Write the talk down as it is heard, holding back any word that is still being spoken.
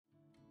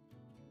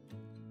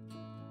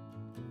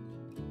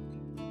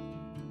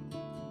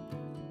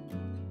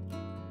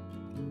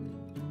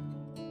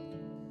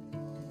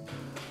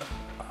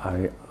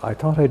I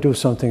thought I'd do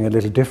something a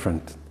little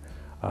different.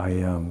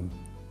 I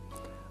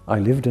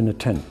lived in a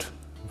tent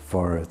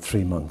for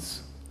 3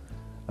 months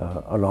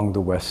along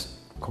the west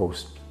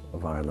coast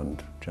of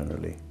Ireland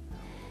generally,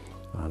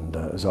 and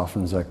as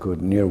often as I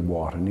could, near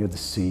water, near the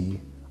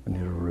sea,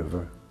 near a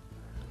river.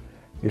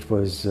 It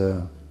was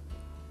a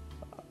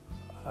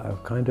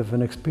kind of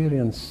an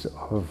experience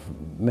of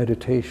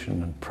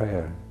meditation and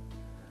prayer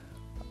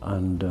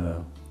and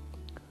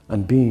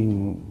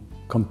being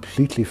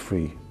completely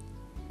free.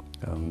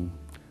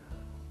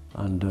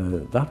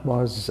 That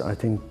was, I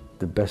think,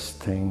 the best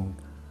thing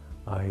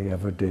I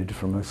ever did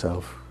for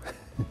myself,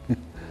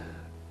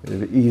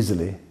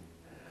 easily.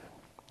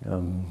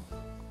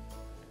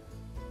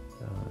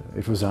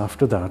 It was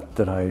after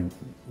that I,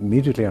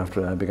 immediately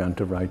after that, I began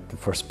to write the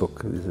first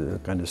book.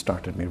 It kind of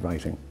started me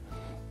writing.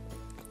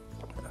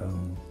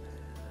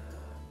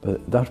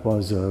 But that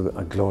was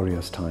a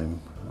glorious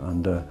time,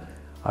 and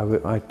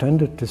I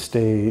tended to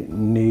stay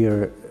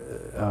near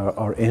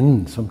or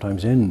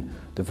sometimes in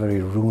the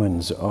very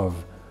ruins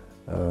of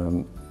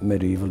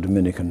medieval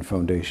Dominican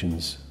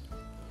foundations.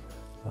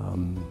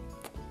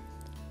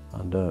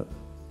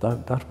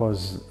 That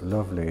was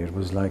lovely. It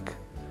was like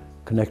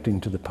connecting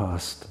to the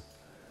past,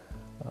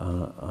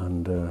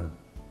 and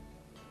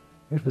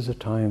it was a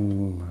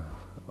time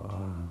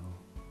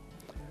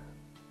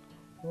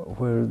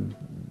where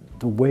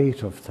the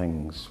weight of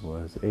things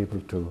was able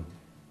to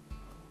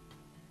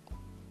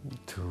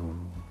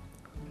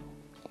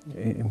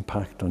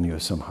impact on you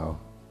somehow.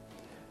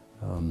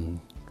 An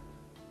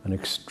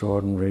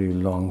extraordinarily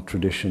long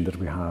tradition that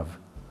we have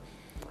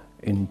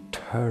in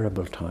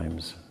terrible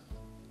times,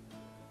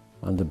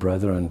 and the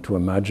brethren, to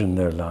imagine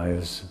their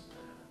lives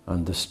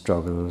and the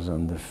struggles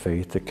and the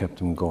faith that kept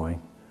them going.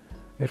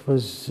 It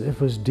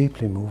was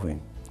deeply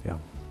moving, yeah.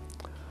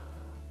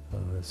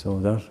 So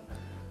that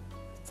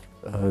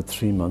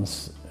 3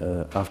 months,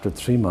 after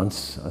 3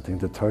 months, I think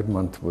the third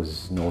month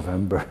was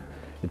November,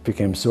 it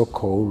became so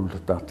cold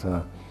that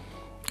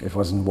it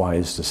wasn't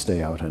wise to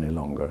stay out any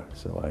longer,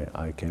 so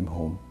I came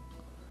home.